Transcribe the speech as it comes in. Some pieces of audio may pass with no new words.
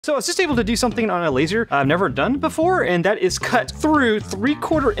So I was just able to do something on a laser I've never done before, and that is cut through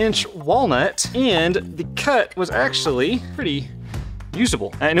 3/4 inch walnut, and the cut was actually pretty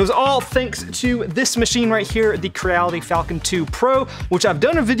usable. And it was all thanks to this machine right here, the Creality Falcon2 Pro, which I've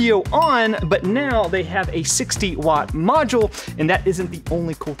done a video on, but now they have a 60-watt module, and that isn't the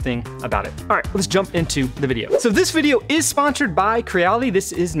only cool thing about it. All right, let's jump into the video. So this video is sponsored by Creality.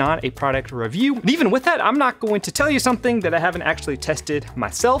 This is not a product review. And even with that, I'm not going to tell you something that I haven't actually tested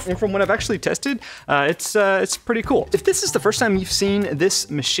myself. And from what I've actually tested, it's pretty cool. If this is the first time you've seen this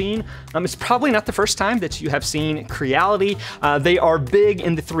machine, it's probably not the first time that you have seen Creality. They are big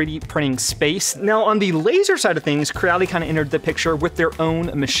in the 3D printing space. Now on the laser side of things, Creality kind of entered the picture with their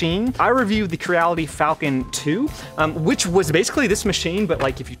own machine. I reviewed the Creality Falcon2, which was basically this machine, but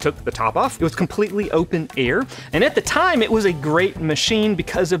like if you took the top off, it was completely open air. And at the time, it was a great machine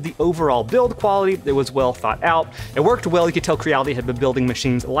because of the overall build quality. It was well thought out. It worked well. You could tell Creality had been building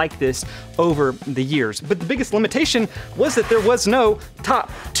machines like this over the years. But the biggest limitation was that there was no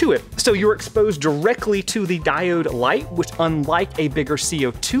top to it. So you were exposed directly to the diode light, which unlike a bigger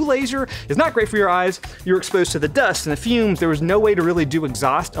CO2 laser is not great for your eyes. You're exposed to the dust and the fumes. There was no way to really do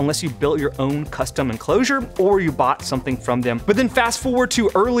exhaust unless you built your own custom enclosure or you bought something from them. But then fast forward to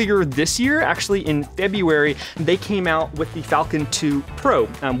earlier this year, actually in February, they came out with the Falcon2 Pro,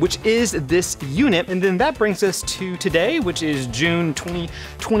 which is this unit. And then that brings us to today, which is June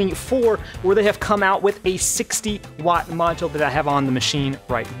 2024, where they have come out with a 60-watt module that I have on the machine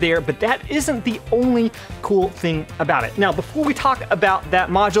right there. But that isn't the only cool thing about it. Now, before we talk about that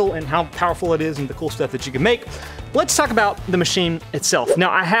module and how powerful it is and the cool stuff that you can make, let's talk about the machine itself. Now,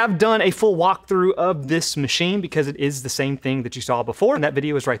 I have done a full walkthrough of this machine because it is the same thing that you saw before, and that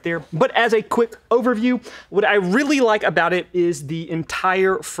video is right there. But as a quick overview, what I really like about it is the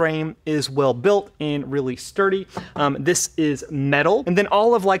entire frame is well built and really sturdy. This is metal, and then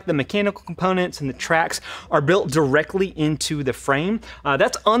all of like the mechanical components and the tracks are built directly into the frame.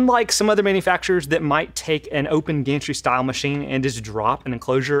 That's unlike some other manufacturers that might take an open gantry style machine and just drop an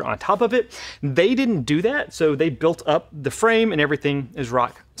enclosure on top of it. They didn't do that, so they built up the frame and everything is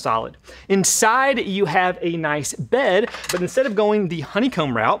rock solid. Inside, you have a nice bed, but instead of going the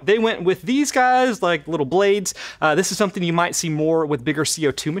honeycomb route, they went with these guys, like little blades. This is something you might see more with bigger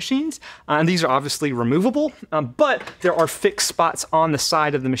CO2 machines, and these are obviously removable, but there are fixed spots on the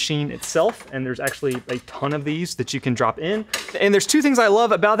side of the machine itself, and there's actually a ton of these that you can drop in. And there's two things I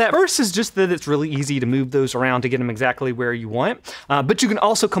love about that. First is just that it's really easy to move those around to get them exactly where you want, but you can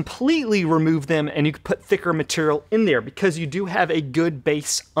also completely remove them and you can put thicker material in there because you do have a good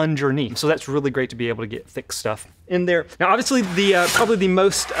base underneath. So that's really great to be able to get thick stuff in there. Now, obviously, the probably the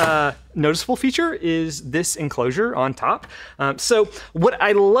most noticeable feature is this enclosure on top. So what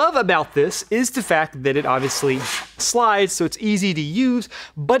I love about this is the fact that it obviously slides, so it's easy to use,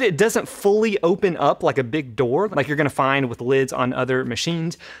 but it doesn't fully open up like a big door, like you're gonna find with lids on other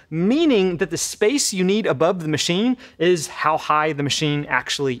machines, meaning that the space you need above the machine is how high the machine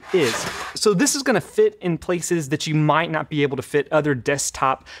actually is. So this is gonna fit in places that you might not be able to fit other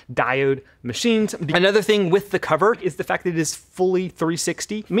desktop diode machines. Another thing with the cover is the fact that it is fully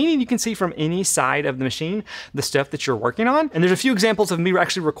 360, meaning you can see from any side of the machine the stuff that you're working on. And there's a few examples of me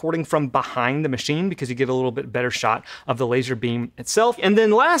actually recording from behind the machine because you get a little bit better shot of the laser beam itself. And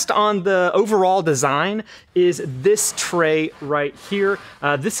then last on the overall design is this tray right here.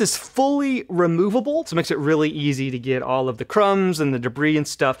 This is fully removable, so it makes it really easy to get all of the crumbs and the debris and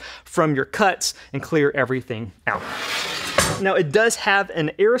stuff from your cuts and clear everything out. Now, it does have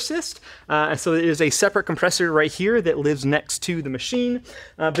an air assist, so it is a separate compressor right here that lives next to the machine.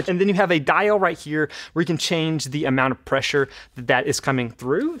 And then you have a dial right here where you can change the amount of pressure that is coming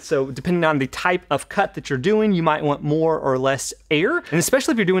through. So depending on the type of cut that you're doing, you might want more or less air. And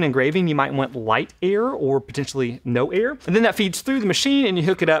especially if you're doing engraving, you might want light air or potentially no air. And then that feeds through the machine and you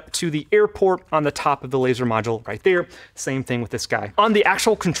hook it up to the air port on the top of the laser module right there. Same thing with this guy. On the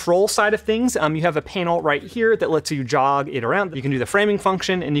actual control side of things, you have a panel right here that lets you jog it around. You can do the framing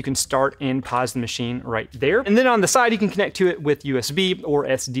function and you can start and pause the machine right there. And then on the side, you can connect to it with USB or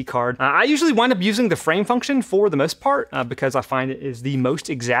SD card. I usually wind up using the frame function for the most part because I find it is the most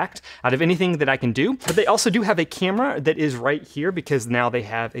exact out of anything that I can do. But they also do have a camera that is right here because now they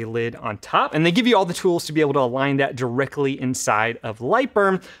have a lid on top and they give you all the tools to be able to align that directly inside of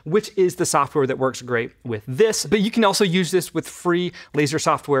Lightburn, which is the software that works great with this. But you can also use this with free laser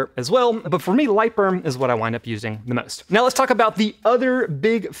software as well. But for me, Lightburn is what I wind up using the most. Now let's talk about the other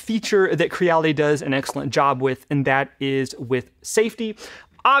big feature that Creality does an excellent job with, and that is with safety.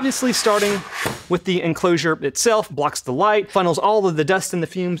 Obviously, starting with the enclosure itself, blocks the light, funnels all of the dust and the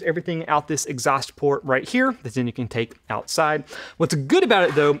fumes, everything out this exhaust port right here that then you can take outside. What's good about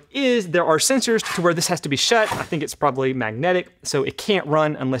it though is there are sensors to where this has to be shut. I think it's probably magnetic, so it can't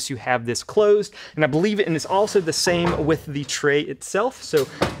run unless you have this closed. And I believe it, and it's also the same with the tray itself. So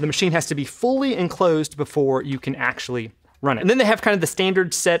the machine has to be fully enclosed before you can actually run it. And then they have kind of the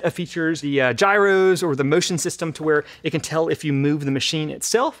standard set of features, the gyros or the motion system to where it can tell if you move the machine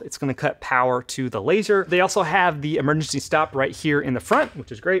itself, it's gonna cut power to the laser. They also have the emergency stop right here in the front,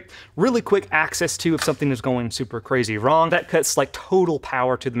 which is great. Really quick access to if something is going super crazy wrong. That cuts like total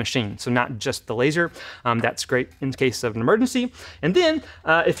power to the machine, so not just the laser. That's great in case of an emergency. And then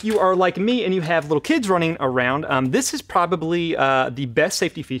if you are like me and you have little kids running around, this is probably the best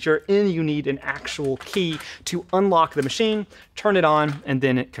safety feature, and you need an actual key to unlock the machine, turn it on, and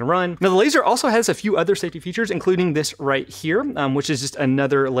then it can run. Now the laser also has a few other safety features, including this right here, which is just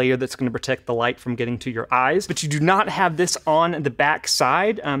another layer that's going to protect the light from getting to your eyes. But you do not have this on the back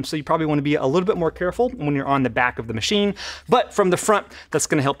side, so you probably want to be a little bit more careful when you're on the back of the machine. But from the front, that's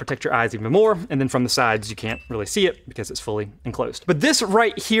going to help protect your eyes even more. And then from the sides, you can't really see it because it's fully enclosed. But this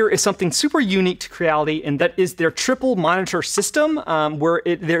right here is something super unique to Creality, and that is their triple monitor system, where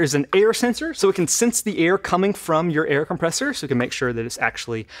there is an air sensor, so it can sense the air coming from your air compressor, so you can make sure that it's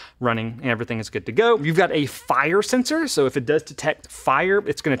actually running and everything is good to go. You've got a fire sensor, so if it does detect fire,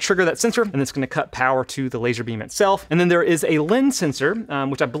 it's going to trigger that sensor and it's going to cut power to the laser beam itself. And then there is a lens sensor,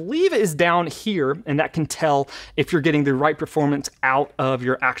 which I believe is down here, and that can tell if you're getting the right performance out of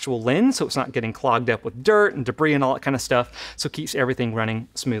your actual lens, so it's not getting clogged up with dirt and debris and all that kind of stuff, so it keeps everything running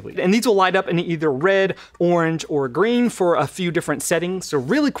smoothly. And these will light up in either red, orange, or green for a few different settings, so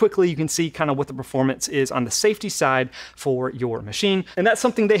really quickly you can see kind of what the performance is on the safety side for your machine. And that's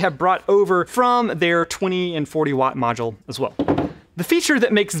something they have brought over from their 20 and 40 watt module as well. The feature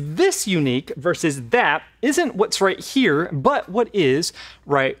that makes this unique versus that isn't what's right here, but what is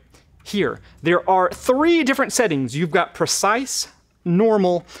right here. There are 3 different settings. You've got precise,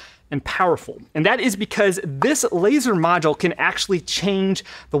 normal, and powerful. And that is because this laser module can actually change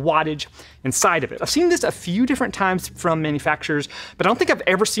the wattage inside of it. I've seen this a few different times from manufacturers, but I don't think I've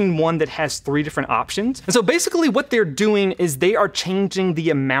ever seen one that has 3 different options. And so basically what they're doing is they are changing the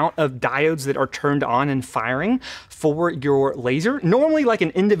amount of diodes that are turned on and firing for your laser. Normally, like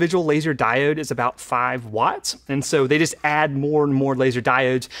an individual laser diode is about 5 watts. And so they just add more and more laser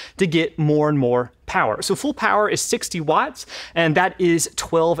diodes to get more and more power. So full power is 60 watts, and that is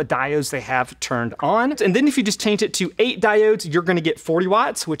 12 diodes they have turned on. And then if you just change it to 8 diodes, you're gonna get 40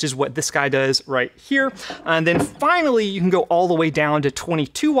 watts, which is what this guy does right here. And then finally, you can go all the way down to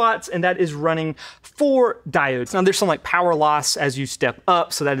 22 watts, and that is running 4 diodes. Now there's some like power loss as you step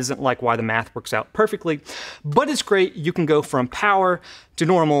up, so that isn't like why the math works out perfectly, but it's great. You can go from power to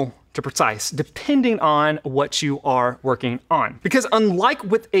normal to precise, depending on what you are working on. Because unlike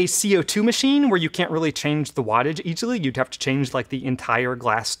with a CO2 machine where you can't really change the wattage easily, you'd have to change like the entire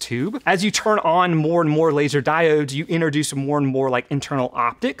glass tube. As you turn on more and more laser diodes, you introduce more and more like internal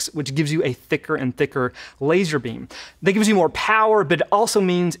optics, which gives you a thicker and thicker laser beam. That gives you more power, but it also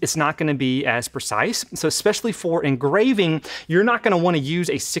means it's not gonna be as precise. So especially for engraving, you're not gonna wanna use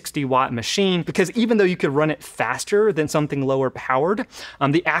a 60 watt machine, because even though you could run it faster than something lower powered,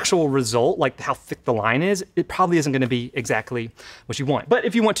 the actual result, like how thick the line is, it probably isn't going to be exactly what you want. But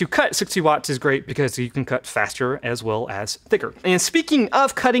if you want to cut, 60 watts is great because you can cut faster as well as thicker. And speaking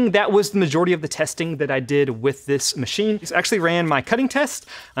of cutting, that was the majority of the testing that I did with this machine. I actually ran my cutting test,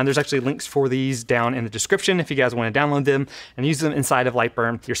 and there's actually links for these down in the description if you guys want to download them and use them inside of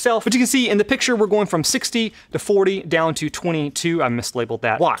Lightburn yourself. But you can see in the picture, we're going from 60 to 40 down to 22, I mislabeled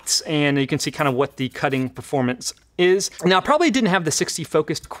that, watts. And you can see kind of what the cutting performance is. Now, I probably didn't have the 60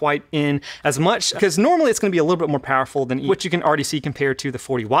 focused quite in as much, because normally it's going to be a little bit more powerful than what you can already see compared to the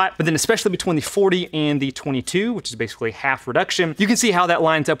 40 watt. But then especially between the 40 and the 22, which is basically half reduction, you can see how that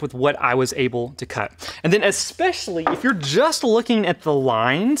lines up with what I was able to cut. And then especially if you're just looking at the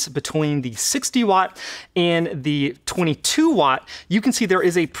lines between the 60 watt and the 22 watt, you can see there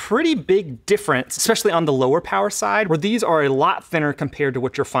is a pretty big difference, especially on the lower power side, where these are a lot thinner compared to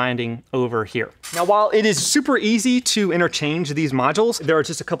what you're finding over here. Now, while it is super easy to interchange these modules, there are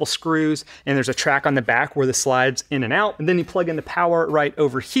just a couple screws and there's a track on the back where this slides in and out. And then you plug in the power right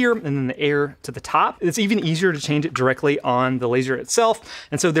over here and then the air to the top. It's even easier to change it directly on the laser itself.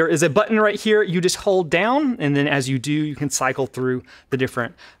 And so there is a button right here you just hold down, and then as you do, you can cycle through the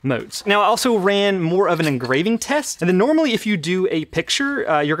different modes. Now, I also ran more of an engraving test. And then normally if you do a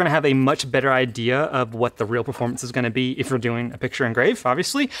picture, you're gonna have a much better idea of what the real performance is gonna be if you're doing a picture engrave,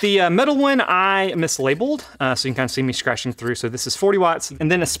 obviously. The metal one I mislabeled, so you you can kind of see me scratching through. So this is 40 watts. And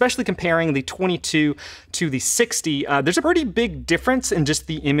then especially comparing the 22 to the 60, there's a pretty big difference in just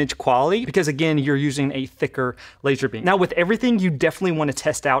the image quality because again, you're using a thicker laser beam. Now with everything, you definitely want to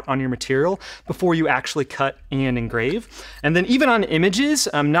test out on your material before you actually cut and engrave. And then even on images,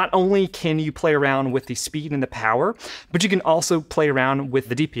 not only can you play around with the speed and the power, but you can also play around with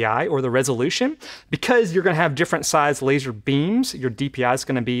the DPI or the resolution. Because you're going to have different size laser beams, your DPI is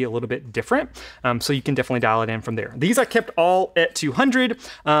going to be a little bit different. So you can definitely dial it in from there. These I kept all at 200,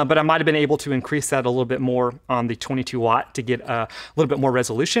 but I might have been able to increase that a little bit more on the 22 watt to get a little bit more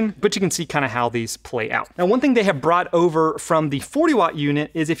resolution, but you can see kind of how these play out. Now, one thing they have brought over from the 40 watt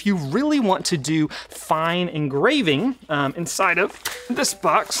unit is if you really want to do fine engraving inside of this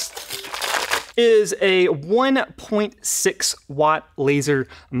box, is a 1.6 watt laser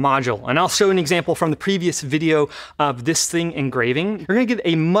module. And I'll show an example from the previous video of this thing engraving. You're gonna get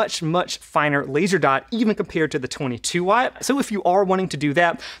a much, much finer laser dot even compared to the 22 watt. So if you are wanting to do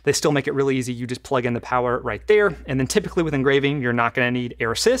that, they still make it really easy. You just plug in the power right there. And then typically with engraving, you're not gonna need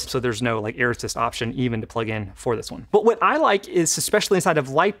air assist. So there's no like air assist option even to plug in for this one. But what I like is, especially inside of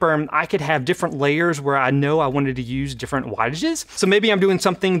Lightburn, I could have different layers where I know I wanted to use different wattages. So maybe I'm doing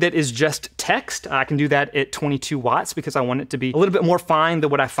something that is just text. I can do that at 22 watts because I want it to be a little bit more fine than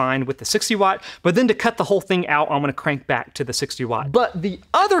what I find with the 60 watt. But then to cut the whole thing out, I'm gonna crank back to the 60 watt. But the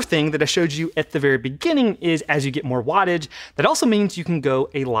other thing that I showed you at the very beginning is as you get more wattage, that also means you can go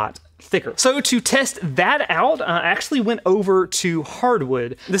a lot thicker. So to test that out, I actually went over to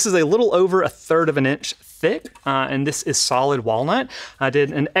hardwood. This is a little over 1/3 of an inch thick, and this is solid walnut. I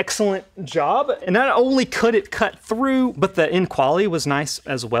did an excellent job, and not only could it cut through, but the end quality was nice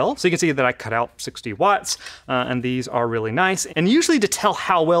as well. So you can see that I cut out 60 watts, and these are really nice. And usually to tell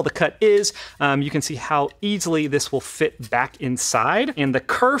how well the cut is, you can see how easily this will fit back inside. And the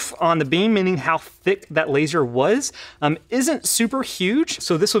kerf on the beam, meaning how thick that laser was, isn't super huge.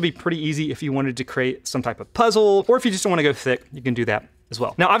 So this would be pretty easy if you wanted to create some type of puzzle, or if you just don't want to go thick, you can do that as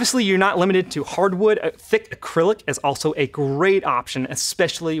well. Now, obviously you're not limited to hardwood. Thick acrylic is also a great option,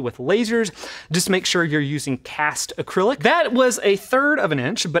 especially with lasers. Just make sure you're using cast acrylic. That was 1/3 of an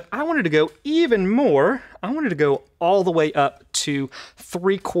inch, but I wanted to go even more. I wanted to go all the way up to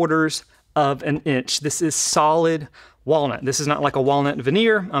 3/4 of an inch. This is solid walnut. This is not like a walnut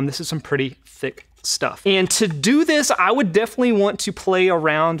veneer. This is some pretty thick stuff. And to do this, I would definitely want to play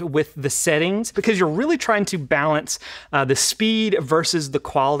around with the settings because you're really trying to balance the speed versus the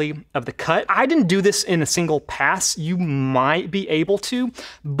quality of the cut. I didn't do this in a single pass. You might be able to,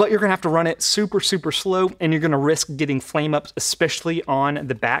 but you're gonna have to run it super, super slow, and you're gonna risk getting flame ups, especially on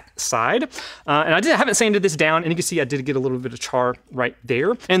the back side. And I haven't sanded this down, and you can see I did get a little bit of char right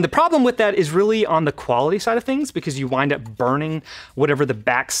there. And the problem with that is really on the quality side of things because you wind up burning whatever the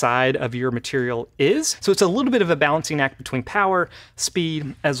back side of your material is. So it's a little bit of a balancing act between power,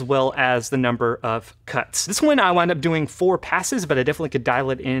 speed, as well as the number of cuts. This one I wound up doing 4 passes, but I definitely could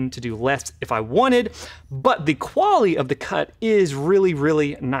dial it in to do less if I wanted. But the quality of the cut is really,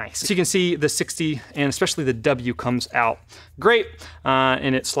 really nice. So you can see the 60 and especially the W comes out great,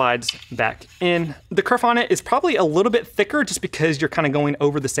 and it slides back in. The kerf on it is probably a little bit thicker just because you're kind of going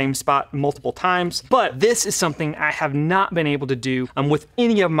over the same spot multiple times. But this is something I have not been able to do with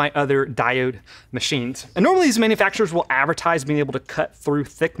any of my other diode machines. And normally these manufacturers will advertise being able to cut through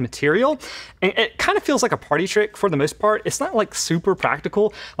thick material, and it kind of feels like a party trick for the most part. It's not like super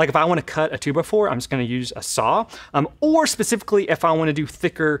practical. Like if I want to cut a 2x4, I'm just going to use a saw, or specifically if I want to do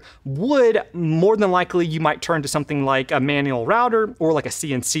thicker wood, more than likely you might turn to something like a manual router or like a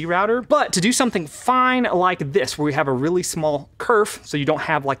CNC router. But to do something fine like this, where we have a really small kerf, so you don't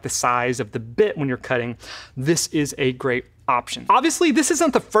have like the size of the bit when you're cutting, this is a great option. Obviously, this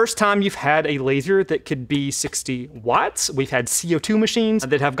isn't the first time you've had a laser that could be 60 watts. We've had CO2 machines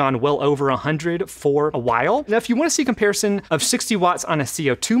that have gone well over 100 for a while. Now, if you want to see a comparison of 60 watts on a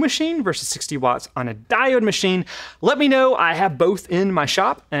CO2 machine versus 60 watts on a diode machine, let me know. I have both in my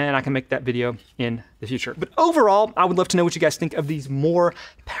shop and I can make that video in the future. But overall, I would love to know what you guys think of these more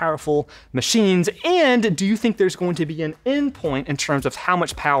powerful machines. And do you think there's going to be an end point in terms of how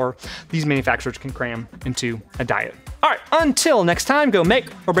much power these manufacturers can cram into a diode? All right, until next time, go make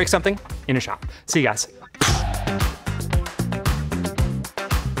or break something in a shop. See you guys.